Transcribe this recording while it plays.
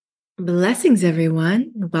Blessings,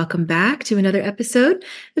 everyone. Welcome back to another episode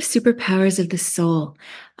of Superpowers of the Soul.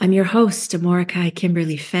 I'm your host, Amorikai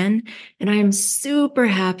Kimberly Fenn, and I am super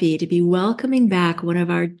happy to be welcoming back one of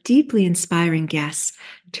our deeply inspiring guests,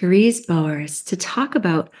 Therese Bowers, to talk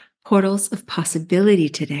about portals of possibility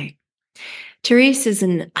today. Therese is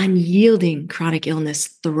an unyielding chronic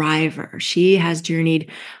illness thriver. She has journeyed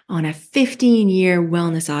on a 15-year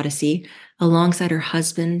wellness odyssey alongside her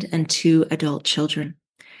husband and two adult children.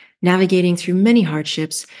 Navigating through many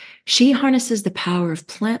hardships, she harnesses the power of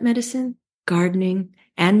plant medicine, gardening,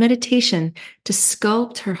 and meditation to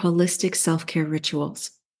sculpt her holistic self-care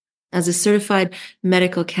rituals. As a certified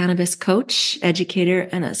medical cannabis coach, educator,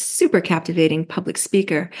 and a super captivating public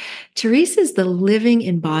speaker, Therese is the living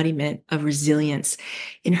embodiment of resilience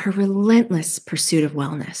in her relentless pursuit of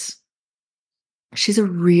wellness. She's a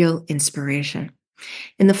real inspiration.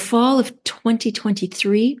 In the fall of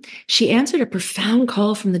 2023, she answered a profound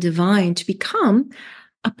call from the divine to become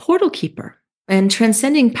a portal keeper. And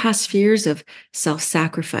transcending past fears of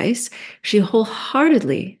self-sacrifice, she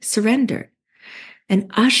wholeheartedly surrendered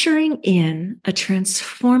and ushering in a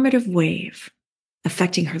transformative wave,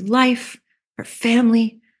 affecting her life, her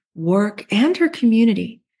family, work, and her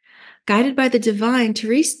community. Guided by the divine,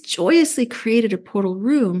 Therese joyously created a portal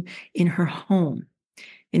room in her home.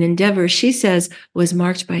 An endeavor, she says, was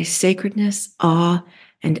marked by sacredness, awe,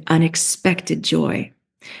 and unexpected joy.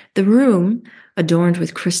 The room, adorned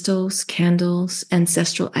with crystals, candles,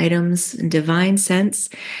 ancestral items, and divine scents,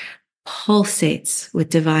 pulsates with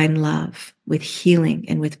divine love, with healing,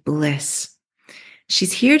 and with bliss.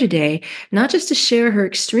 She's here today, not just to share her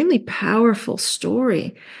extremely powerful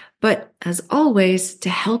story, but as always, to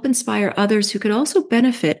help inspire others who could also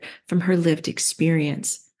benefit from her lived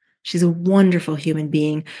experience. She's a wonderful human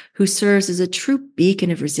being who serves as a true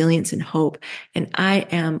beacon of resilience and hope. And I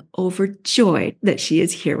am overjoyed that she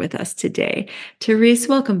is here with us today. Therese,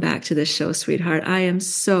 welcome back to the show, sweetheart. I am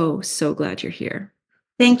so glad you're here.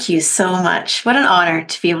 Thank you so much. What an honor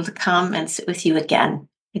to be able to come and sit with you again.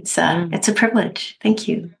 It's a privilege. Thank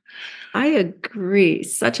you. I agree.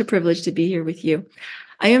 Such a privilege to be here with you.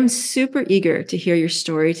 I am super eager to hear your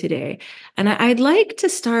story today. And I'd like to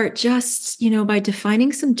start just, by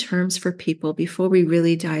defining some terms for people before we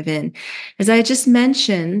really dive in. As I just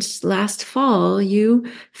mentioned, last fall, you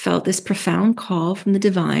felt this profound call from the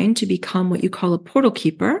divine to become what you call a portal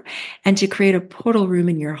keeper and to create a portal room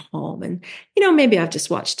in your home. And, maybe I've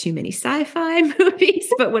just watched too many sci-fi movies,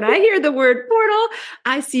 but when I hear the word portal,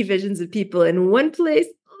 I see visions of people in one place,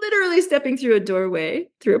 literally stepping through a doorway,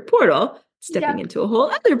 through a portal, stepping into a whole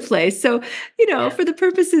other place. So, for the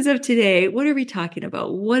purposes of today, what are we talking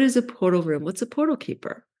about? What is a portal room? What's a portal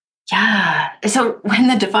keeper? Yeah. So when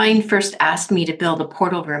the divine first asked me to build a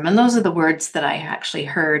portal room, and those are the words that I actually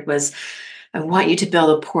heard was, I want you to build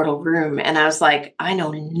a portal room. And I was like, I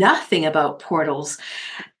know nothing about portals.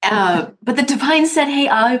 But the divine said, hey,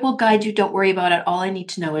 I will guide you. Don't worry about it. All I need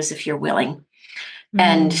to know is if you're willing.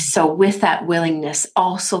 And so with that willingness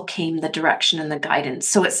also came the direction and the guidance.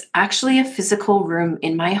 So it's actually a physical room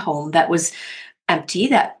in my home that was empty,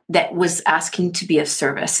 that was asking to be of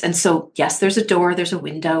service. And so, yes, there's a door, there's a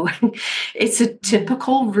window. It's a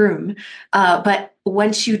typical room. But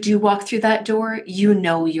once you do walk through that door,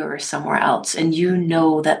 you're somewhere else, and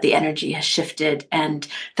that the energy has shifted and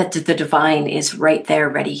that the divine is right there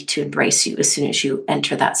ready to embrace you as soon as you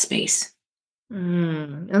enter that space.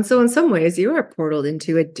 And so in some ways you are portaled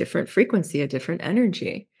into a different frequency, a different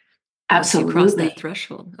energy. Absolutely. Once you cross that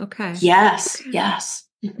threshold. Okay. Yes. Yes.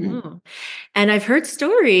 Mm-hmm. And I've heard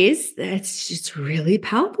stories that's just really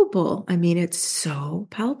palpable. I mean, it's so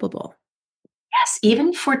palpable. Yes,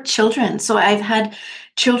 even for children. So I've had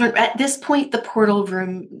children at this point, the portal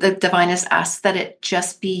room, the divine has asked that it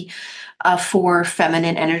just be for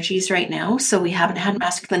feminine energies right now. So we haven't had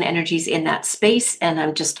masculine energies in that space. And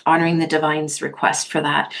I'm just honoring the divine's request for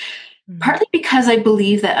that. Partly because I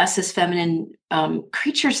believe that us as feminine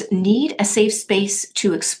creatures need a safe space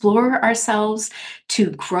to explore ourselves,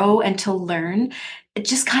 to grow and to learn,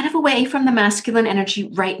 just kind of away from the masculine energy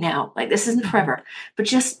right now. Like this isn't forever, but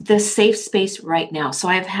just the safe space right now. So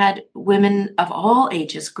I've had women of all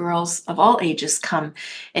ages, girls of all ages come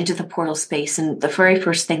into the portal space. And the very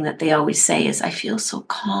first thing that they always say is, I feel so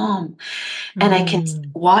calm. And I can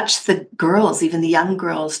watch the girls, even the young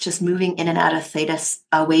girls, just moving in and out of theta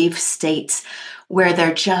wave states where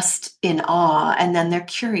they're just in awe, and then they're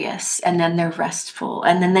curious, and then they're restful,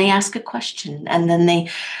 and then they ask a question, and then they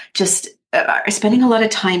just are spending a lot of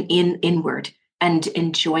time inward and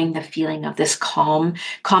enjoying the feeling of this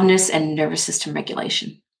calmness and nervous system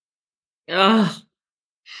regulation. Oh,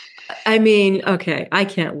 I mean, okay, I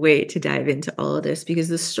can't wait to dive into all of this because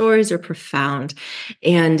the stories are profound.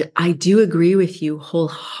 And I do agree with you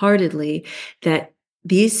wholeheartedly that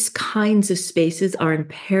these kinds of spaces are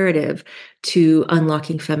imperative to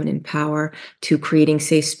unlocking feminine power, to creating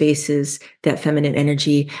safe spaces that feminine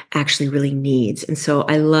energy actually really needs. And so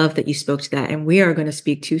I love that you spoke to that. And we are going to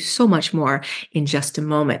speak to so much more in just a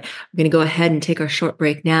moment. We're going to go ahead and take our short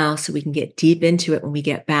break now so we can get deep into it when we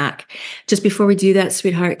get back. Just before we do that,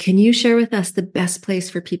 sweetheart, can you share with us the best place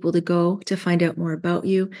for people to go to find out more about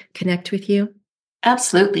you, connect with you?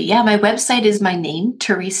 Absolutely. Yeah, my website is my name,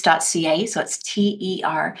 Therese.ca. So it's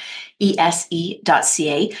TERESE.ca.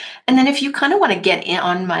 And then if you kind of want to get in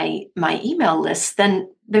on my email list, then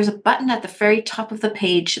there's a button at the very top of the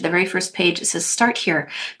page, the very first page. It says start here.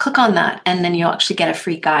 Click on that, and then you'll actually get a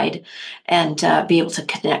free guide and be able to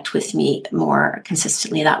connect with me more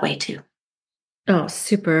consistently that way too. Oh,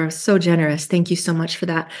 super. So generous. Thank you so much for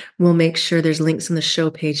that. We'll make sure there's links on the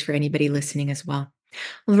show page for anybody listening as well.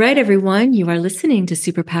 All right, everyone, you are listening to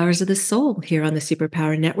Superpowers of the Soul here on the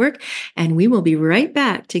Superpower Network, and we will be right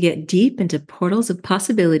back to get deep into portals of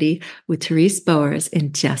possibility with Therese Bowers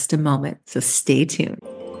in just a moment. So stay tuned.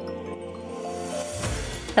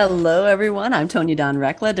 Hello, everyone. I'm Tonya Dawn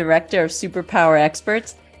Rekla, Director of Superpower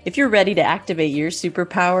Experts. If you're ready to activate your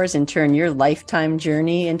superpowers and turn your lifetime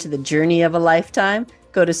journey into the journey of a lifetime,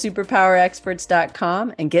 go to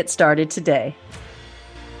superpowerexperts.com and get started today.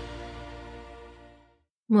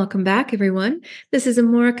 Welcome back, everyone. This is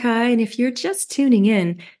Amorikai, and if you're just tuning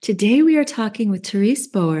in, today we are talking with Therese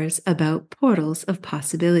Bowers about portals of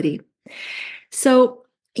possibility. So,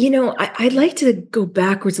 I'd like to go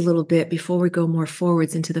backwards a little bit before we go more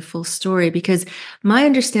forwards into the full story, because my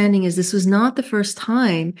understanding is this was not the first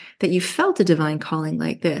time that you felt a divine calling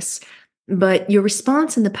like this, but your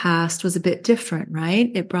response in the past was a bit different, right?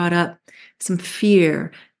 It brought up some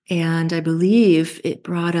fear. And I believe it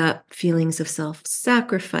brought up feelings of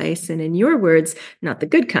self-sacrifice, and in your words, not the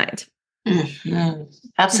good kind. Mhm. Would you be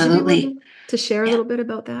Absolutely. willing to share a Yeah. little bit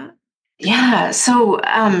about that? Yeah. So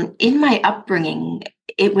in my upbringing,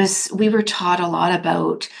 we were taught a lot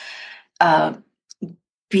about uh,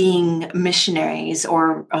 being missionaries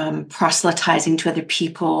or proselytizing to other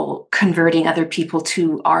people, converting other people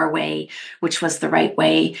to our way, which was the right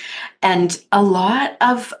way. And a lot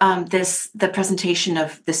of the presentation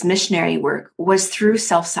of this missionary work was through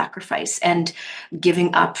self-sacrifice and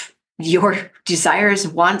giving up your desires,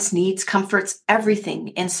 wants, needs, comforts, everything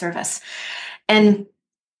in service. And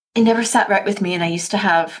it never sat right with me. And I used to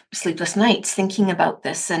have sleepless nights thinking about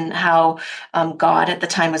this and how God at the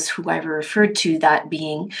time was who I referred to, that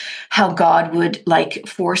being how God would like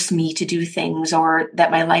force me to do things, or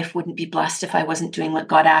that my life wouldn't be blessed if I wasn't doing what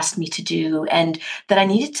God asked me to do. And that I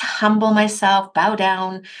needed to humble myself, bow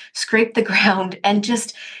down, scrape the ground, and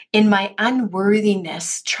just in my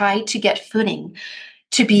unworthiness, try to get footing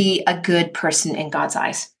to be a good person in God's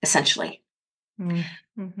eyes, essentially.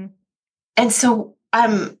 Mm-hmm. And so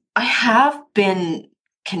I have been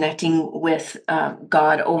connecting with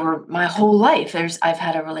God over my whole life. I've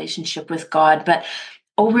had a relationship with God, but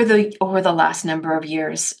over the last number of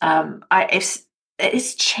years,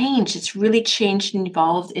 it's changed. It's really changed and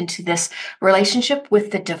evolved into this relationship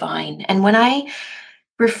with the divine. And when I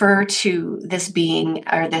refer to this being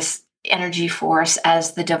or this energy force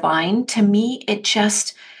as the divine, to me,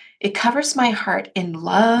 it covers my heart in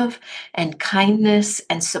love and kindness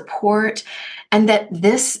and support, and that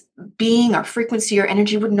this being or frequency or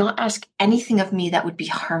energy would not ask anything of me that would be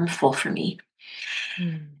harmful for me.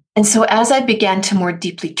 Mm. And so, as I began to more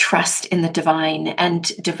deeply trust in the divine and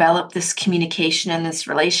develop this communication and this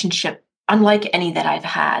relationship, unlike any that I've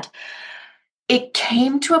had, it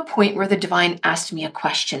came to a point where the divine asked me a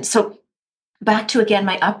question. So, back to again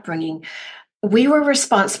my upbringing, we were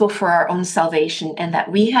responsible for our own salvation, and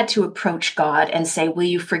that we had to approach God and say, will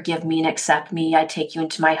you forgive me and accept me? I take you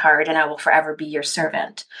into my heart and I will forever be your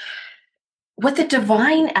servant. What the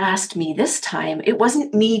divine asked me this time, it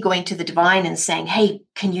wasn't me going to the divine and saying, hey,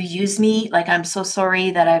 can you use me? Like, I'm so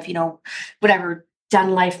sorry that I've, whatever,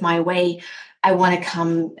 done life my way. I want to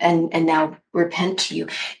come and now repent to you.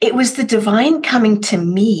 It was the divine coming to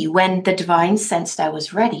me when the divine sensed I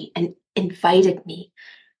was ready and invited me.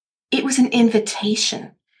 It was an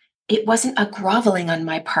invitation. It wasn't a groveling on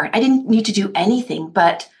my part. I didn't need to do anything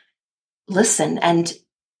but listen. And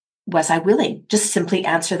was I willing? Just simply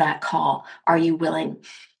answer that call. Are you willing?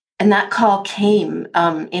 And that call came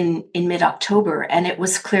in mid-October, and it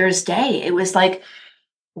was clear as day. It was like,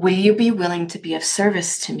 will you be willing to be of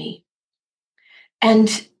service to me?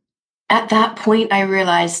 And at that point, I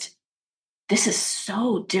realized this is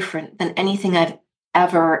so different than anything I've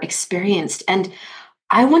ever experienced. And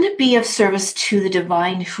I want to be of service to the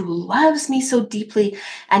divine who loves me so deeply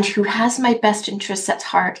and who has my best interests at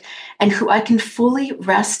heart and who I can fully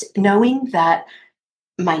rest knowing that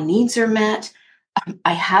my needs are met.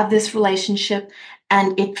 I have this relationship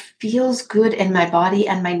and it feels good in my body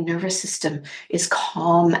and my nervous system is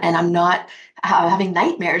calm and I'm not having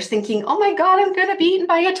nightmares thinking, oh my God, I'm going to be eaten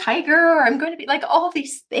by a tiger or I'm going to be like all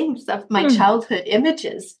these things of my childhood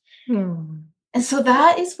images. And so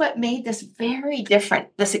that is what made this very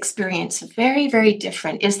different, this experience very, very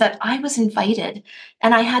different, is that I was invited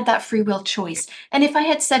and I had that free will choice. And if I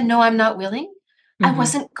had said, no, I'm not willing, I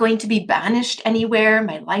wasn't going to be banished anywhere.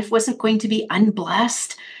 My life wasn't going to be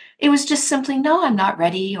unblessed. It was just simply, no, I'm not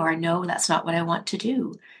ready, or no, that's not what I want to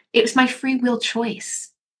do. It was my free will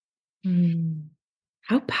choice.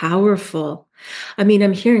 How powerful. I mean,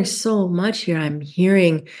 I'm hearing so much here. I'm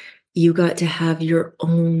hearing you got to have your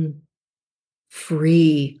own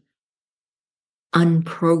free,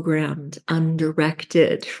 unprogrammed,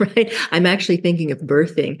 undirected, right? I'm actually thinking of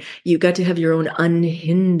birthing. You got to have your own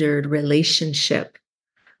unhindered relationship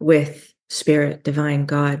with spirit, divine,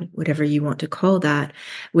 God, whatever you want to call that,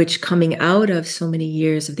 which coming out of so many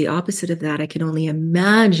years of the opposite of that, I can only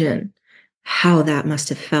imagine how that must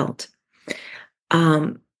have felt.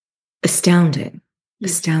 Astounding,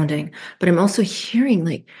 astounding. But I'm also hearing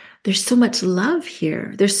like there's so much love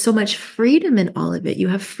here. There's so much freedom in all of it. You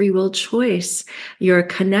have free will choice. You're a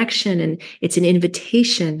connection and it's an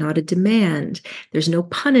invitation, not a demand. There's no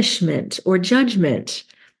punishment or judgment.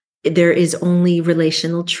 There is only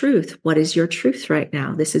relational truth. What is your truth right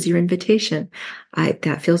now? This is your invitation.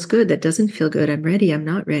 That feels good. That doesn't feel good. I'm ready. I'm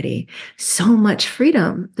not ready. So much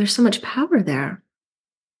freedom. There's so much power there.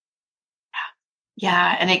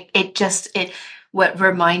 Yeah. And what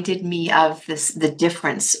reminded me of the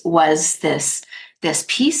difference was this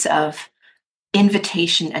piece of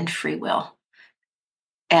invitation and free will.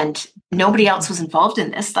 And nobody else was involved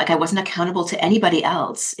in this. Like I wasn't accountable to anybody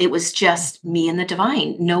else. It was just me and the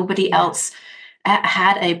divine. Nobody else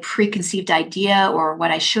had a preconceived idea or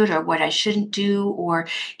what I should or what I shouldn't do, or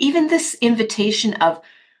even this invitation of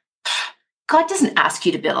God doesn't ask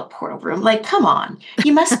you to build a portal room. Like, come on,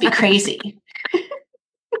 you must be crazy.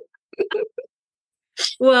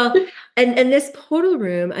 Well, and this portal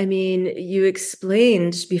room, I mean, you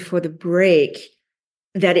explained before the break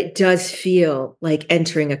that it does feel like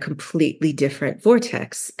entering a completely different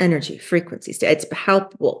vortex, energy, frequencies. It's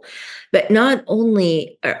palpable. But not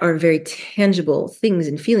only are very tangible things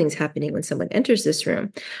and feelings happening when someone enters this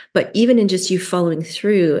room, but even in just you following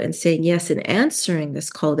through and saying yes and answering this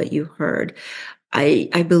call that you heard,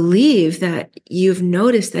 I believe that you've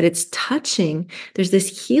noticed that it's touching. There's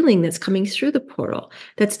this healing that's coming through the portal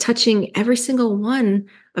that's touching every single one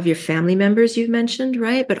of your family members you've mentioned,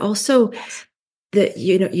 right? But also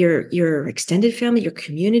your extended family, your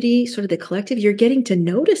community, sort of the collective. You're getting to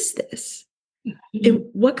notice this. And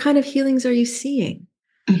what kind of healings are you seeing?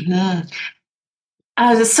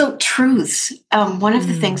 So truths. One of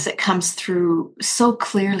the things that comes through so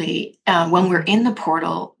clearly when we're in the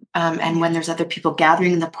portal and when there's other people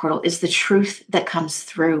gathering in the portal is the truth that comes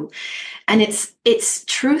through. And it's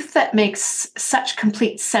truth that makes such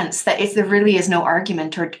complete sense that there really is no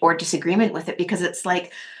argument or disagreement with it, because it's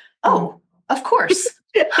like, oh, of course.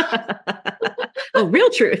 Oh, real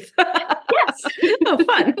truth. Yes. Oh,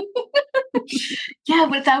 fun. Yeah,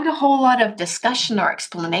 without a whole lot of discussion or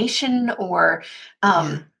explanation or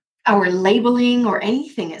labeling or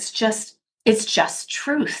anything. It's just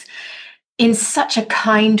truth in such a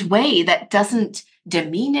kind way that doesn't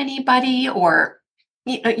demean anybody, or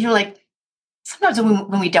like sometimes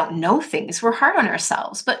when we don't know things, we're hard on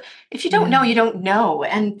ourselves. But if you don't know, you don't know.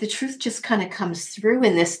 And the truth just kind of comes through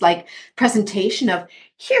in this like presentation of,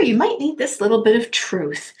 here, you might need this little bit of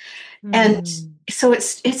truth. And so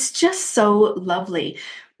it's just so lovely.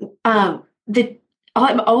 I'm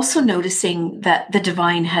also noticing that the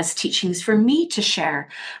divine has teachings for me to share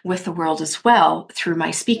with the world as well through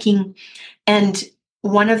my speaking. And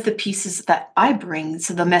one of the pieces that I bring,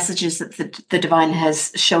 so the messages that the divine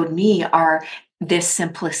has showed me, are this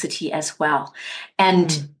simplicity as well.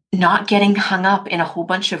 And not getting hung up in a whole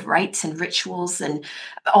bunch of rites and rituals, and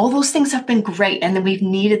all those things have been great. And then we've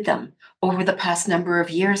needed them over the past number of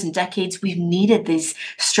years and decades. We've needed these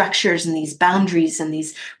structures and these boundaries and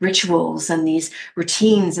these rituals and these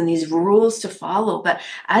routines and these rules to follow. But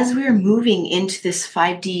as we're moving into this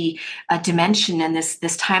 5D dimension and this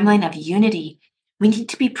timeline of unity, we need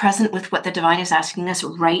to be present with what the divine is asking us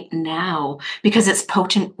right now, because it's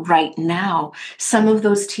potent right now. Some of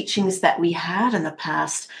those teachings that we had in the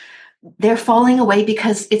past, they're falling away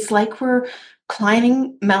because it's like we're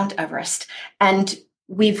climbing Mount Everest and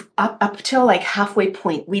we've up till like halfway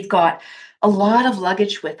point, we've got a lot of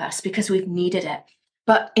luggage with us because we've needed it.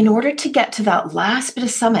 But in order to get to that last bit of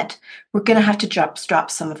summit, we're going to have to drop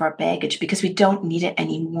some of our baggage because we don't need it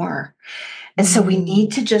anymore. And so we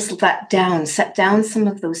need to just set down some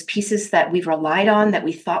of those pieces that we've relied on, that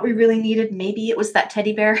we thought we really needed. Maybe it was that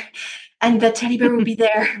teddy bear, and the teddy bear will be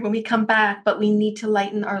there when we come back, but we need to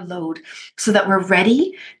lighten our load so that we're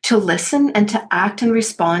ready to listen and to act and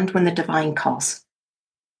respond when the divine calls.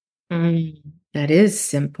 That is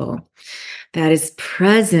simple. That is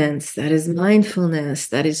presence. That is mindfulness.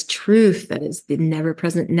 That is truth. That is the never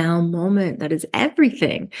present now moment. That is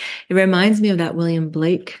everything. It reminds me of that William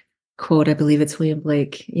Blake quote. I believe it's William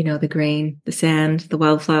Blake, the grain, the sand, the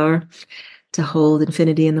wildflower, to hold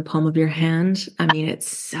infinity in the palm of your hand. I mean,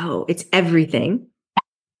 it's everything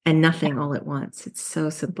and nothing all at once. It's so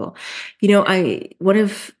simple. One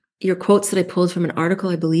of your quotes that I pulled from an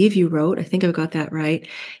article I believe you wrote, I think I've got that right,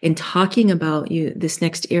 in talking about this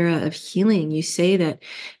next era of healing, you say that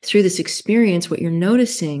through this experience, what you're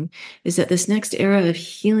noticing is that this next era of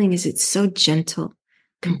healing it's so gentle,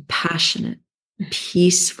 compassionate,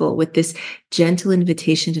 peaceful, with this gentle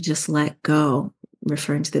invitation to just let go,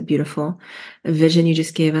 referring to the beautiful vision you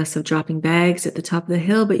just gave us of dropping bags at the top of the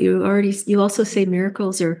hill. But you also say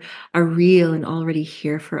miracles are real and already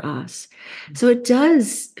here for us. So it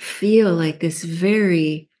does feel like this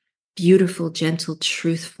very beautiful, gentle,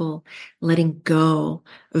 truthful letting go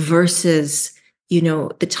versus,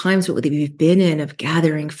 the times that we've been in of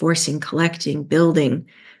gathering, forcing, collecting, building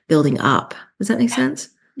up. Does that make sense?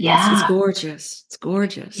 Yeah. It's gorgeous. It's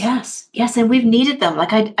gorgeous. Yes. And we've needed them.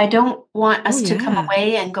 Like, I don't want us to come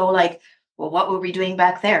away and go like, well, what were we doing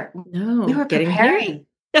back there? No, we were preparing.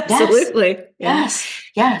 Absolutely. Yes.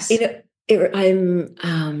 I'm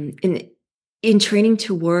in training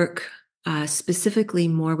to work specifically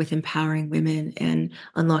more with empowering women and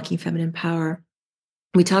unlocking feminine power.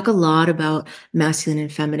 We talk a lot about masculine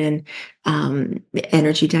and feminine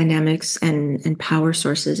energy dynamics and power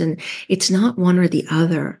sources, and it's not one or the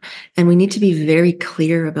other. And we need to be very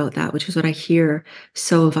clear about that, which is what I hear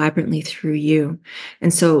so vibrantly through you.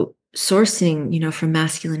 And so sourcing, from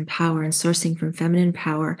masculine power and sourcing from feminine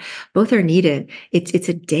power, both are needed. It's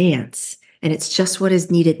a dance, and it's just what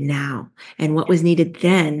is needed now. And what was needed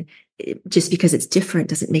then, just because it's different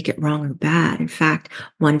doesn't make it wrong or bad. In fact,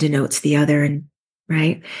 one denotes the other and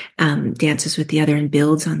right? Dances with the other and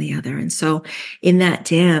builds on the other. And so in that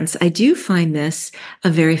dance, I do find this a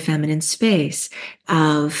very feminine space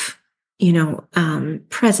of,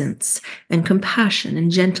 presence and compassion and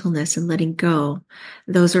gentleness and letting go.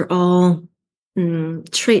 Those are all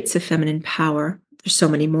traits of feminine power. There's so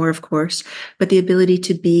many more, of course, but the ability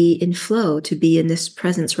to be in flow, to be in this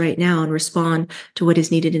presence right now and respond to what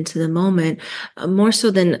is needed into the moment, more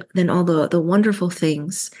so than all the wonderful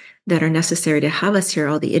things that are necessary to have us here,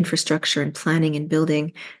 all the infrastructure and planning and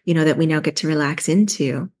building, that we now get to relax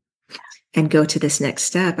into and go to this next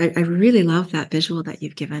step. I really love that visual that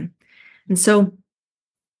you've given. And so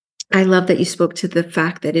I love that you spoke to the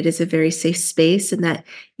fact that it is a very safe space and that,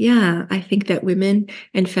 I think that women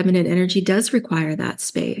and feminine energy does require that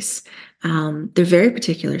space. They're very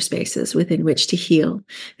particular spaces within which to heal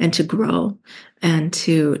and to grow and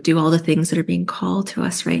to do all the things that are being called to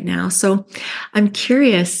us right now. So I'm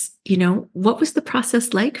curious, what was the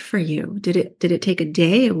process like for you? Did it take a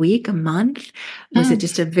day, a week, a month? Was it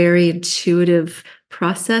just a very intuitive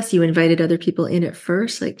process? You invited other people in at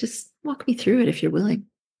first? Like, just walk me through it if you're willing.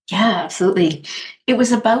 Yeah, absolutely. It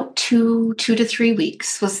was about 2 to 3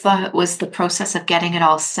 weeks was the process of getting it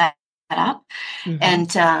all set up.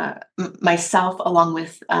 And myself, along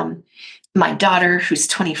with my daughter, who's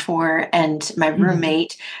 24, and my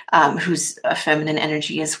roommate, who's a feminine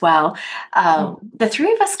energy as well. The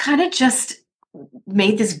three of us kind of just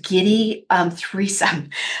made this giddy threesome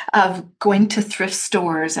of going to thrift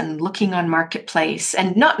stores and looking on Marketplace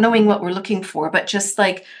and not knowing what we're looking for, but just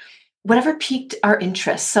like whatever piqued our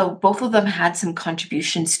interest. So both of them had some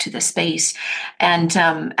contributions to the space, and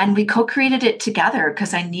we co-created it together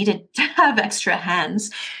because I needed to have extra hands.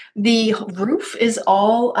 The roof is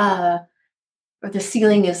all, or the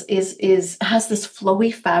ceiling has this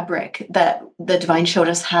flowy fabric that the divine showed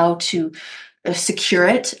us how to secure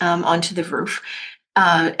it onto the roof,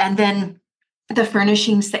 and then the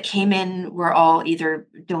furnishings that came in were all either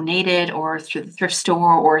donated or through the thrift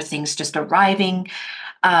store or things just arriving.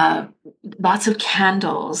 Lots of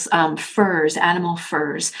candles, furs, animal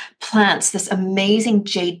furs, plants. This amazing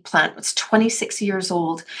jade plant, it's 26 years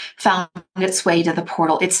old, found its way to the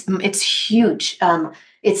portal. It's huge.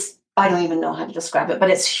 I don't even know how to describe it,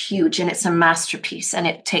 but it's huge and it's a masterpiece and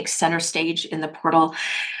it takes center stage in the portal.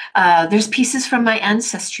 There's pieces from my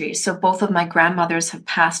ancestry. So both of my grandmothers have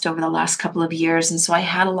passed over the last couple of years. And so I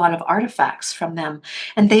had a lot of artifacts from them.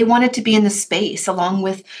 And they wanted to be in the space along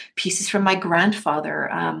with pieces from my grandfather.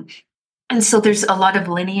 And so there's a lot of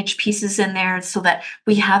lineage pieces in there so that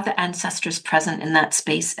we have the ancestors present in that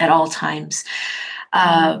space at all times.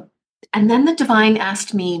 And then the divine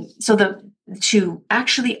asked me, to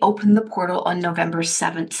actually open the portal on November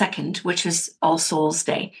 2nd, which is All Souls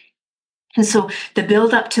Day. And so the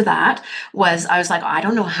build up to that was, I was like, I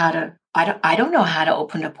don't know how to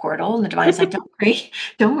open a portal. And the divine's like,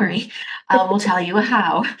 don't worry. I will tell you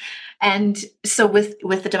how. And so with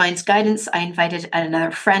the divine's guidance, I invited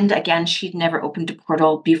another friend. Again, she'd never opened a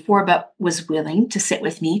portal before, but was willing to sit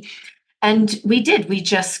with me. And we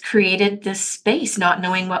just created this space, not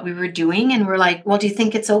knowing what we were doing. And we're like, well, do you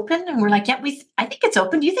think it's open? And we're like, yeah, I think it's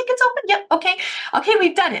open. Do you think it's open? Yep. Okay,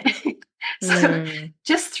 we've done it. So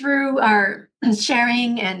just through our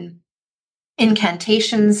sharing and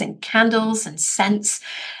incantations and candles and scents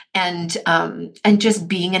and just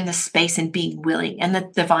being in the space and being willing, and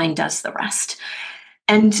the divine does the rest.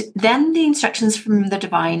 And then the instructions from the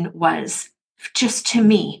divine was just to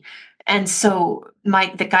me. And so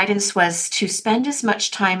the guidance was to spend as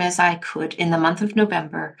much time as I could in the month of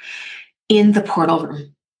November in the portal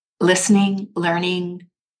room, listening, learning,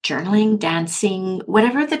 journaling, dancing,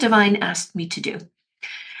 whatever the divine asked me to do.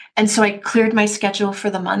 And so I cleared my schedule for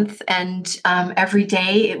the month, and every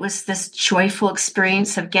day it was this joyful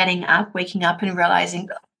experience of getting up, waking up and realizing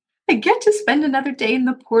I get to spend another day in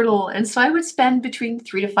the portal. And so I would spend between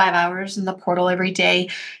 3 to 5 hours in the portal every day,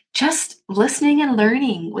 just listening and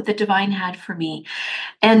learning what the divine had for me.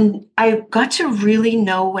 And I got to really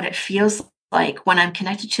know what it feels like when I'm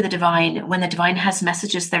connected to the divine, when the divine has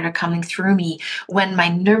messages that are coming through me, when my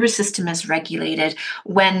nervous system is regulated,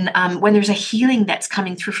 when there's a healing that's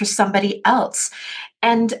coming through for somebody else.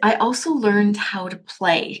 And I also learned how to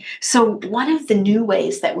play. So one of the new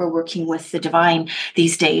ways that we're working with the divine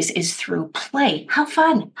these days is through play. How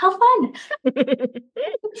fun.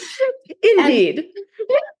 Indeed. And,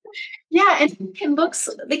 yeah, and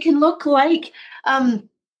they can look like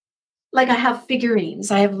I have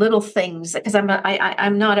figurines, I have little things, because I'm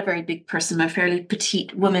not a very big person. I'm a fairly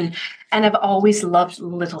petite woman, and I've always loved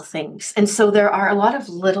little things. And so there are a lot of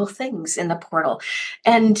little things in the portal.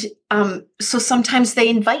 And so sometimes they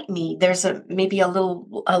invite me. There's maybe a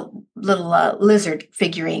little lizard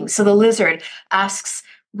figurine. So the lizard asks,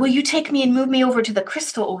 will you take me and move me over to the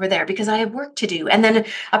crystal over there? Because I have work to do. And then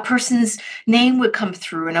a person's name would come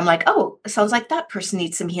through. And I'm like, oh, it sounds like that person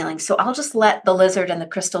needs some healing. So I'll just let the lizard and the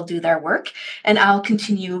crystal do their work. And I'll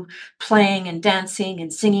continue playing and dancing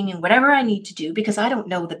and singing and whatever I need to do, because I don't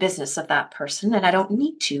know the business of that person and I don't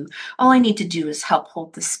need to. All I need to do is help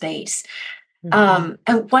hold the space. And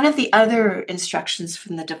one of the other instructions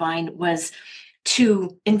from the divine was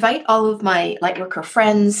to invite all of my lightworker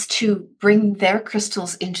friends to bring their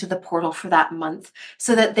crystals into the portal for that month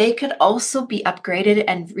so that they could also be upgraded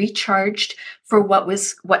and recharged for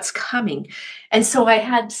what's coming. And so I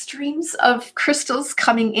had streams of crystals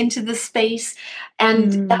coming into the space,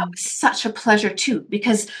 and that was such a pleasure too,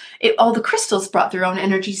 because all the crystals brought their own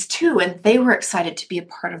energies too, and they were excited to be a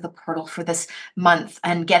part of the portal for this month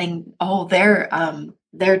and getting all their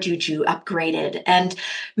juju upgraded. And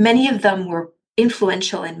many of them were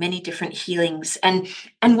influential in many different healings and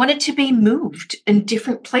wanted to be moved in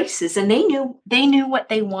different places, and they knew what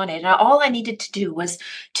they wanted, and all I needed to do was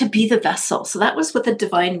to be the vessel. So that was what the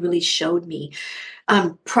divine really showed me.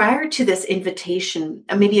 Prior to this invitation,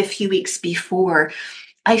 maybe a few weeks before,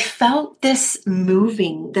 I felt this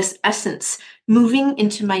essence moving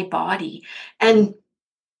into my body, and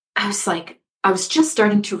I was just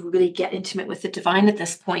starting to really get intimate with the divine at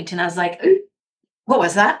this point, and I was like, what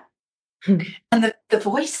was that? And the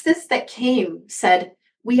voices that came said,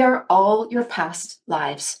 we are all your past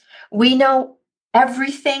lives. We know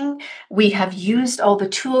everything. We have used all the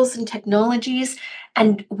tools and technologies,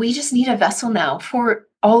 and we just need a vessel now for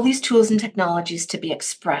all these tools and technologies to be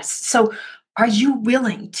expressed. So are you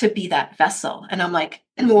willing to be that vessel? And I'm like,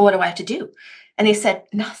 well, what do I have to do? And they said,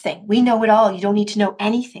 nothing. We know it all. You don't need to know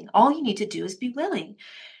anything. All you need to do is be willing.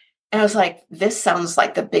 And I was like, this sounds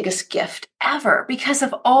like the biggest gift ever, because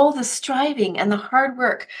of all the striving and the hard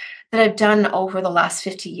work that I've done over the last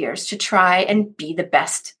 50 years to try and be the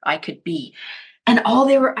best I could be. And all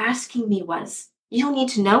they were asking me was, you don't need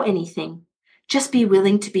to know anything. Just be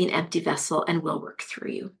willing to be an empty vessel and we'll work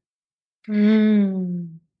through you.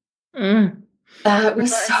 That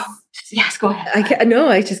was so, yes, go ahead.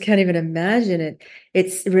 I just can't even imagine it.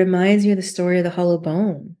 It reminds me of the story of the hollow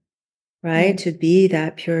bone. Right? To be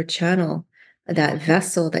that pure channel. that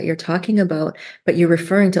vessel that you're talking about, but you're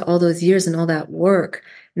referring to all those years and all that work.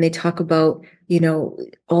 And they talk about,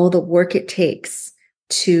 all the work it takes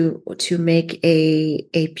to make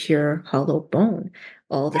a pure hollow bone,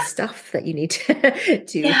 all the stuff that you need to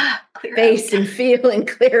face and feel and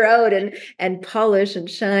clear out and polish and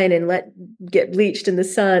shine and get bleached in the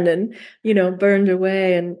sun and burned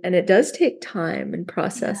away, and it does take time and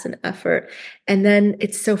process and effort. And then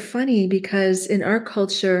it's so funny because in our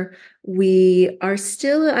culture we are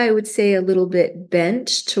still, I would say, a little bit bent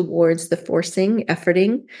towards the forcing,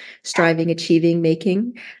 efforting, striving, achieving,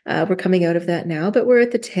 making. We're coming out of that now, but we're at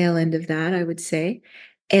the tail end of that, I would say.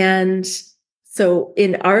 And so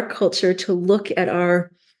in our culture, to look at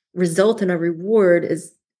our result and our reward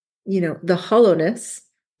is, the hollowness,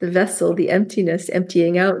 the vessel, the emptiness,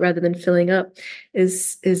 emptying out rather than filling up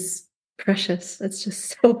is precious. It's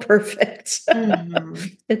just so perfect.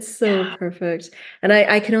 It's so perfect. And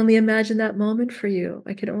I can only imagine that moment for you.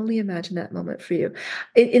 I can only imagine that moment for you.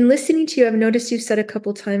 In listening to you, I've noticed you've said a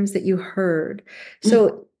couple times that you heard.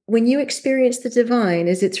 So when you experience the divine,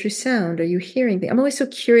 is it through sound? Are you hearing things? I'm always so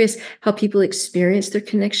curious how people experience their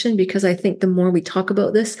connection, because I think the more we talk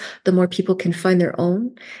about this, the more people can find their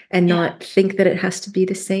own and not think that it has to be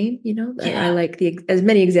the same. I like as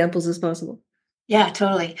many examples as possible. Yeah,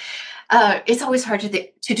 totally. It's always hard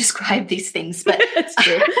to describe these things, but it's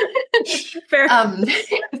true. Fair.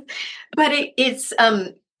 But it's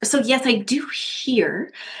so yes, I do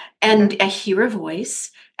hear, and I hear a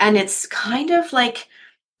voice, and it's kind of like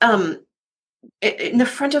in the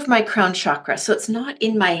front of my crown chakra. So it's not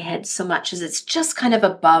in my head so much as it's just kind of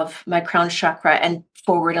above my crown chakra and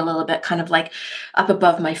forward a little bit, kind of like up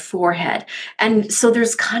above my forehead. And so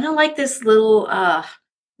there's kind of like this little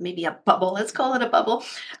maybe a bubble, let's call it a bubble,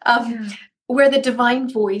 where the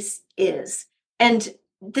divine voice is. And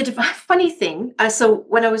the funny thing, so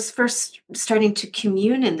when I was first starting to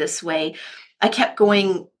commune in this way, I kept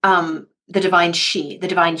going, the divine she, the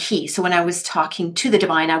divine he. So when I was talking to the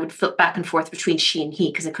divine, I would flip back and forth between she and he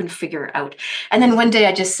because I couldn't figure it out. And then one day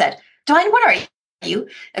I just said, "Divine, what are you?"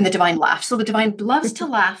 And the divine laughed. So the divine loves to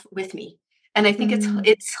laugh with me. And I think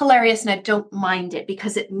it's hilarious, and I don't mind it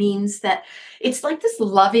because it means that it's like this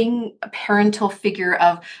loving parental figure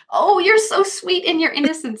of, "Oh, you're so sweet in your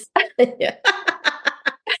innocence." And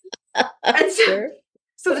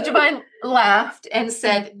so the divine laughed and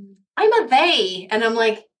said, "I'm a they." And I'm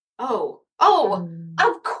like, oh,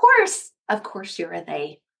 of course you're a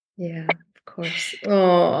they. Yeah, of course.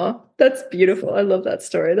 Oh, that's beautiful. I love that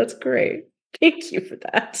story. That's great. Thank you for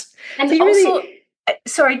that. And so also,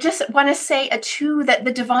 sorry, just want to say too that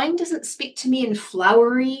the divine doesn't speak to me in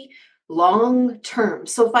flowery, long term.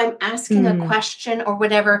 So if I'm asking a question or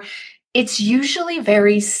whatever, it's usually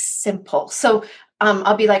very simple. So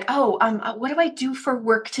I'll be like, what do I do for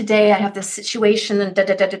work today? I have this situation and da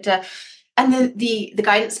da da da da. And the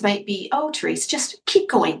guidance might be, "Oh, Therese, just keep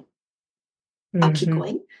going." I'll keep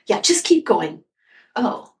going. Yeah, just keep going.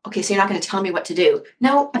 Oh, okay. So you're not going to tell me what to do.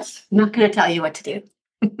 No, I'm not going to tell you what to do.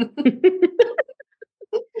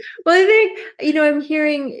 Well, I think, I'm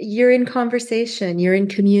hearing you're in conversation, you're in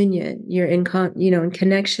communion, you're in in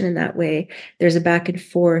connection in that way. There's a back and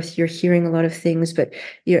forth. You're hearing a lot of things, but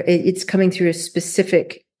it's coming through a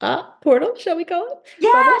specific portal, shall we call it?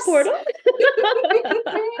 Yes. Portal.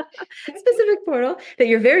 Specific portal that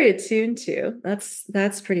you're very attuned to.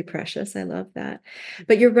 That's pretty precious. I love that.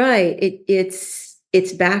 But you're right.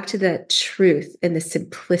 It's back to that truth and the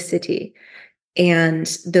simplicity. And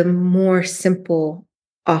the more simple,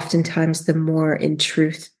 oftentimes, the more in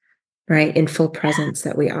truth, right, in full presence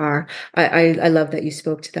that we are. I love that you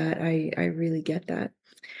spoke to that. I really get that.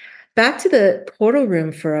 Back to the portal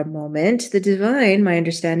room for a moment. The divine, my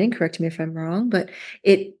understanding, correct me if I'm wrong, but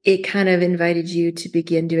it kind of invited you to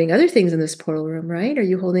begin doing other things in this portal room, right? Are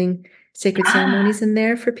you holding sacred ceremonies in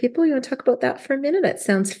there for people? You want to talk about that for a minute? That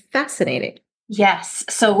sounds fascinating. Yes.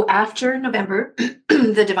 So after November,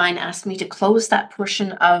 the divine asked me to close that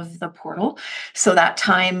portion of the portal. So that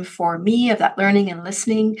time for me of that learning and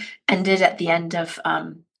listening ended at the end of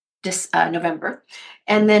November.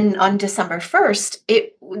 And then on December 1st,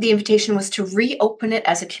 the invitation was to reopen it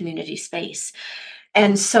as a community space.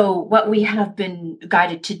 And so what we have been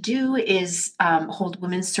guided to do is hold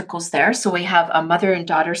women's circles there. So we have a mother and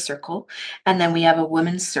daughter circle, and then we have a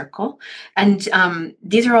women's circle. And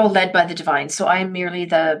these are all led by the divine. So I'm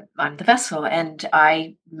the vessel, and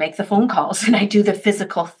I make the phone calls and I do the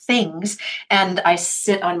physical things, and I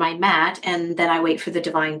sit on my mat, and then I wait for the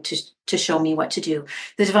divine to show me what to do.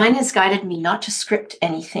 The divine has guided me not to script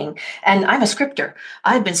anything. And I'm a scripter.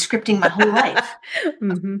 I've been scripting my whole life.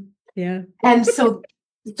 Yeah. And so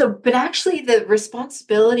But actually the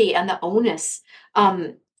responsibility and the onus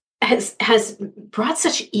has brought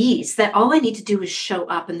such ease that all I need to do is show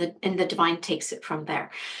up, and the divine takes it from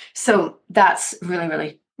there. So that's really,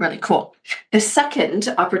 really, really cool. The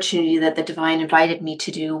second opportunity that the divine invited me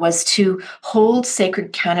to do was to hold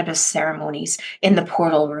sacred cannabis ceremonies in the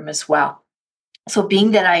portal room as well. So being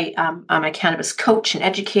that I'm a cannabis coach and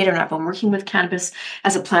educator, and I've been working with cannabis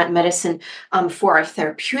as a plant medicine for our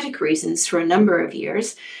therapeutic reasons for a number of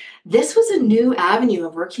years, this was a new avenue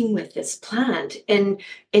of working with this plant and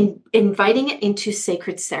inviting it into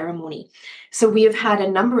sacred ceremony. So we have had a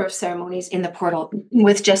number of ceremonies in the portal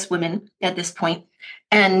with just women at this point,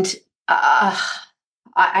 and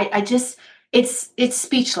I just it's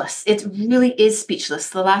speechless. It really is speechless.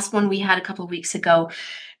 The last one we had a couple of weeks ago.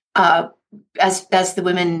 As the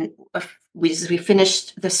women, we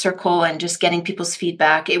finished the circle and just getting people's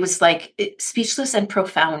feedback, it was like speechless and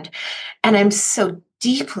profound. And I'm so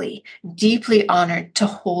deeply, deeply honored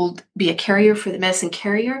to be a carrier for the medicine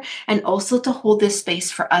carrier, and also to hold this space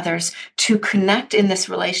for others to connect in this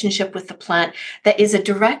relationship with the plant that is a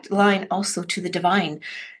direct line also to the divine.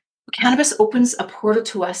 Cannabis opens a portal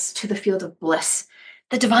to us to the field of bliss.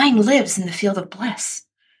 The divine lives in the field of bliss.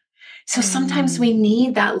 So sometimes we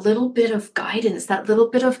need that little bit of guidance, that little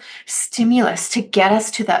bit of stimulus to get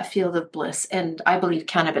us to that field of bliss. And I believe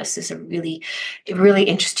cannabis is a really, really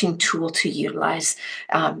interesting tool to utilize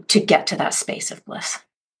to get to that space of bliss.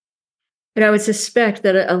 And I would suspect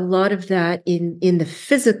that a lot of that in the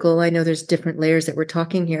physical, I know there's different layers that we're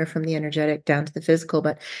talking here, from the energetic down to the physical,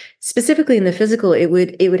 but specifically in the physical, it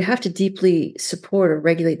would have to deeply support or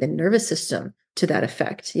regulate the nervous system to that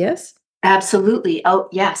effect. Yes? Absolutely. Oh,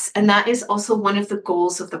 yes. And that is also one of the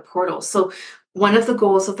goals of the portal. So one of the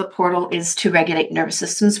goals of the portal is to regulate nervous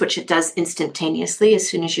systems, which it does instantaneously. As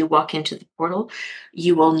soon as you walk into the portal,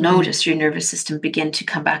 you will notice your nervous system begin to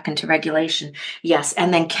come back into regulation. Yes.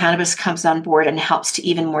 And then cannabis comes on board and helps to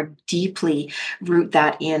even more deeply root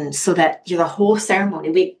that in, so that the whole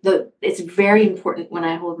ceremony, it's very important when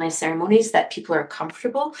I hold my ceremonies that people are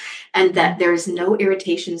comfortable and that there's no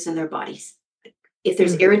irritations in their bodies. If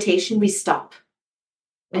there's irritation, we stop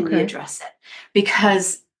and we address it,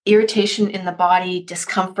 because irritation in the body,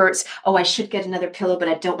 discomforts. Oh, I should get another pillow, but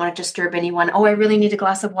I don't want to disturb anyone. Oh, I really need a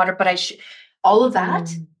glass of water, but I should. All of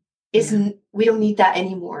that we don't need that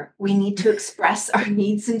anymore. We need to express our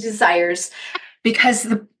needs and desires, because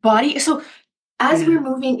the body. So as we're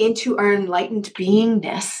moving into our enlightened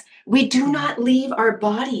beingness, we do not leave our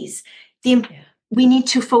bodies. We need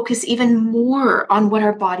to focus even more on what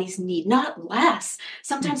our bodies need, not less.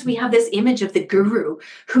 Sometimes we have this image of the guru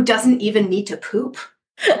who doesn't even need to poop.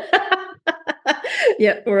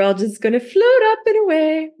 Yeah, we're all just going to float up and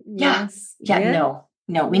away. Yes. No.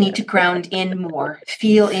 We need to ground in more,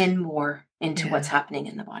 feel in more into what's happening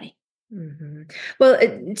in the body. Mm-hmm. Well,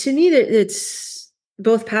 to me, it's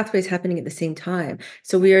both pathways happening at the same time.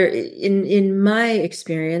 So we are, in my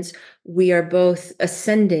experience, we are both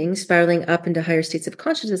ascending, spiraling up into higher states of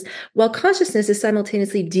consciousness, while consciousness is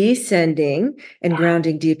simultaneously descending and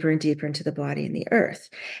grounding deeper and deeper into the body and the earth.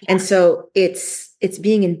 Yes. And so it's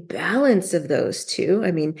being in balance of those two.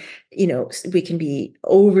 I mean, we can be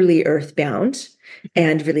overly earthbound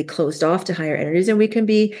and really closed off to higher energies, and we can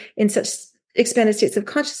be in such expanded states of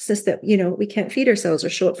consciousness that, we can't feed ourselves or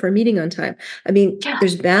show up for a meeting on time. I mean,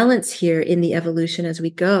 there's balance here in the evolution as we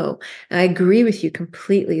go. And I agree with you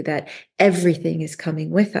completely that everything is coming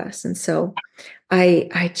with us. And so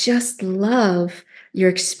I just love your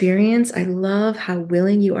experience. I love how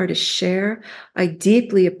willing you are to share. I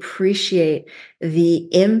deeply appreciate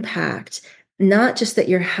the impact, not just that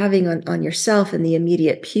you're having on yourself and the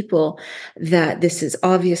immediate people that this is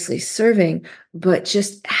obviously serving, but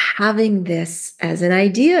just having this as an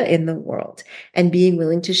idea in the world and being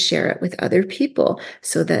willing to share it with other people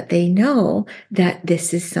so that they know that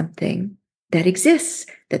this is something that exists,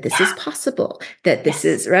 that this is possible, that this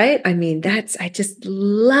is right. I mean, I just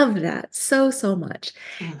love that so, so much.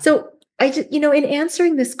 So I just, in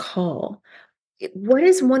answering this call, what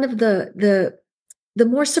is one of the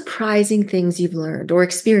more surprising things you've learned or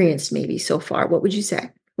experienced maybe so far? What would you say?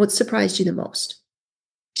 What surprised you the most?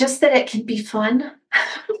 Just that it can be fun.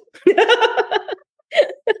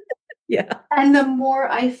 Yeah. And the more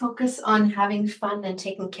I focus on having fun and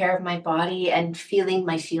taking care of my body and feeling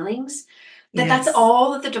my feelings, that's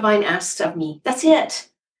all that the divine asks of me. That's it.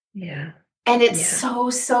 Yeah. And it's so,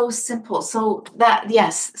 so simple. So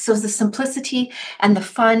so the simplicity and the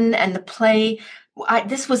fun and the play,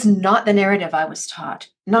 this was not the narrative I was taught.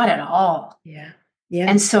 Not at all. Yeah.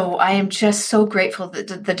 And so I am just so grateful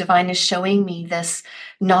that the divine is showing me this,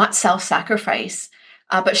 not self-sacrifice,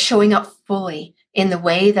 but showing up fully in the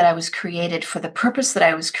way that I was created for the purpose that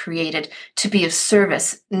I was created, to be of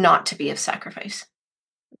service, not to be of sacrifice.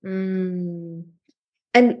 Mm.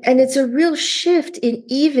 And it's a real shift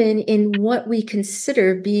even in what we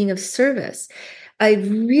consider being of service. I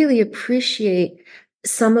really appreciate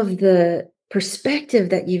some of the perspective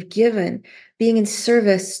that you've given, being in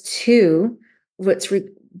service to what's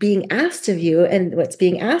being asked of you, and what's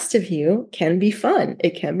being asked of you can be fun.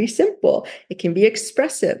 It can be simple. It can be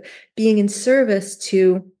expressive. Being in service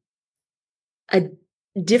to a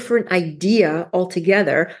different idea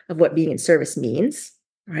altogether of what being in service means,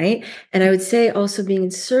 right? And I would say also being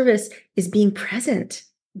in service is being present,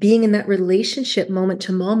 being in that relationship moment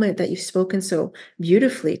to moment that you've spoken so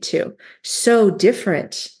beautifully to. So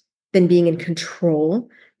different than being in control,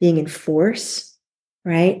 being in force,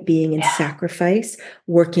 right? Being in sacrifice,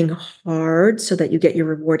 working hard so that you get your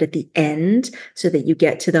reward at the end, so that you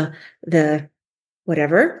get to the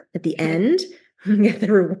whatever at the end, get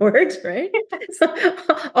the reward, right?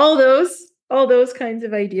 all those kinds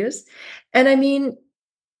of ideas. And I mean,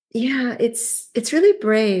 yeah, it's really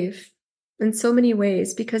brave in so many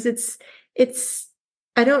ways, because it's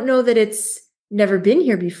I don't know that it's never been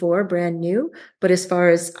here before, brand new, but as far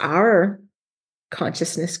as our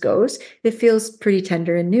consciousness goes, it feels pretty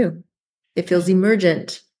tender and new. It feels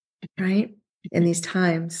emergent, right? In these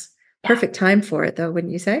times. Perfect time for it, though,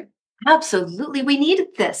 wouldn't you say? Absolutely. We needed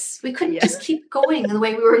this. We couldn't just keep going the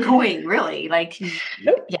way we were going, really. Like,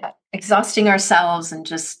 Nope. yeah, exhausting ourselves and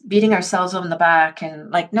just beating ourselves on the back and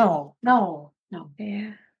like, no.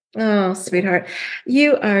 Yeah. Oh, sweetheart.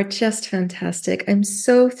 You are just fantastic. I'm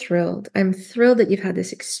so thrilled. I'm thrilled that you've had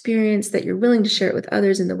this experience, that you're willing to share it with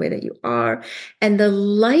others in the way that you are, and the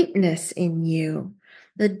lightness in you,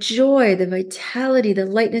 the joy, the vitality, the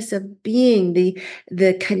lightness of being,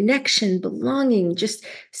 the connection, belonging, just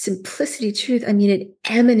simplicity, truth. I mean, it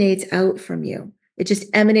emanates out from you. It just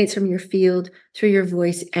emanates from your field, through your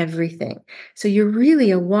voice, everything. So you're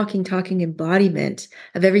really a walking, talking embodiment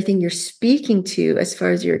of everything you're speaking to, as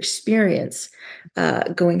far as your experience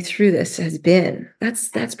going through this has been.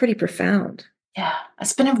 That's pretty profound. Yeah,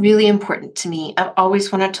 it's been really important to me. I've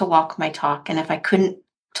always wanted to walk my talk. And if I couldn't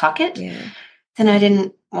talk it, then I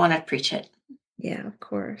didn't want to preach it. Yeah, of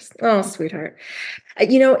course. Oh, sweetheart.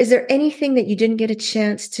 Is there anything that you didn't get a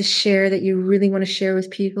chance to share that you really want to share with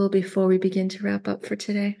people before we begin to wrap up for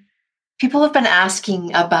today? People have been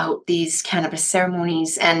asking about these cannabis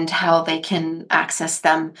ceremonies and how they can access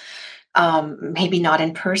them, maybe not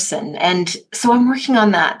in person. And so I'm working on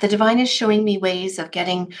that. The divine is showing me ways of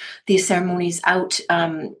getting these ceremonies out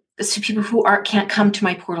to people who can't come to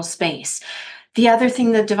my portal space. The other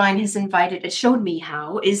thing the divine has it showed me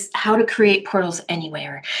is how to create portals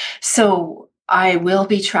anywhere. So I will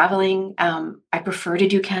be traveling. I prefer to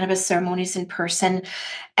do cannabis ceremonies in person.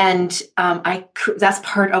 And that's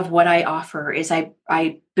part of what I offer is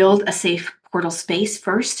I build a safe portal space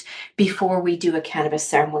first before we do a cannabis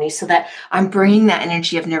ceremony, so that I'm bringing that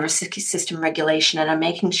energy of nervous system regulation, and I'm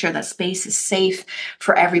making sure that space is safe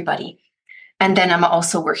for everybody. And then I'm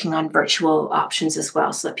also working on virtual options as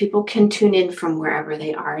well, so that people can tune in from wherever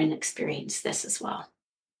they are and experience this as well.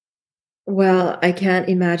 Well, I can't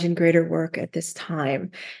imagine greater work at this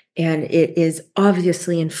time. And it is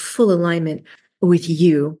obviously in full alignment with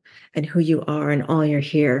you and who you are and all you're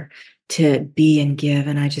here to be and give.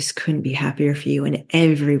 And I just couldn't be happier for you and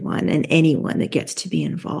everyone and anyone that gets to be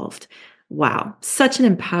involved. Wow. Such an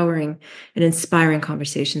empowering and inspiring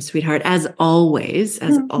conversation, sweetheart. As always,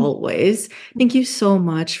 thank you so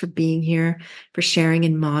much for being here, for sharing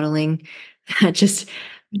and modeling just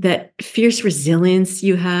that fierce resilience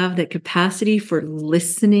you have, that capacity for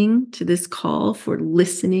listening to this call, for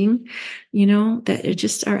listening, that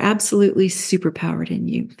just are absolutely superpowered in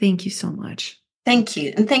you. Thank you so much. Thank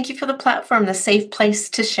you. And thank you for the platform, the safe place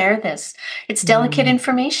to share this. It's delicate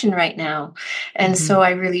information right now. And so I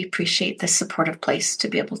really appreciate this supportive place to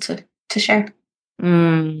be able to share.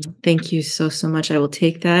 Thank you so much. I will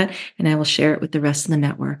take that and I will share it with the rest of the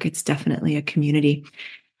network. It's definitely a community.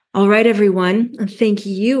 All right, everyone. Thank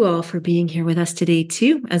you all for being here with us today,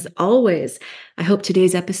 too. As always, I hope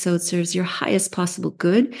today's episode serves your highest possible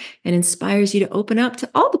good and inspires you to open up to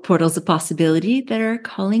all the portals of possibility that are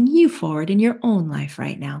calling you forward in your own life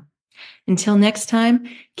right now. Until next time,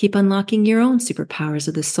 keep unlocking your own superpowers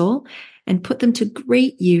of the soul and put them to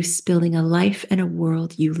great use, building a life and a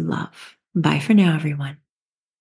world you love. Bye for now, everyone.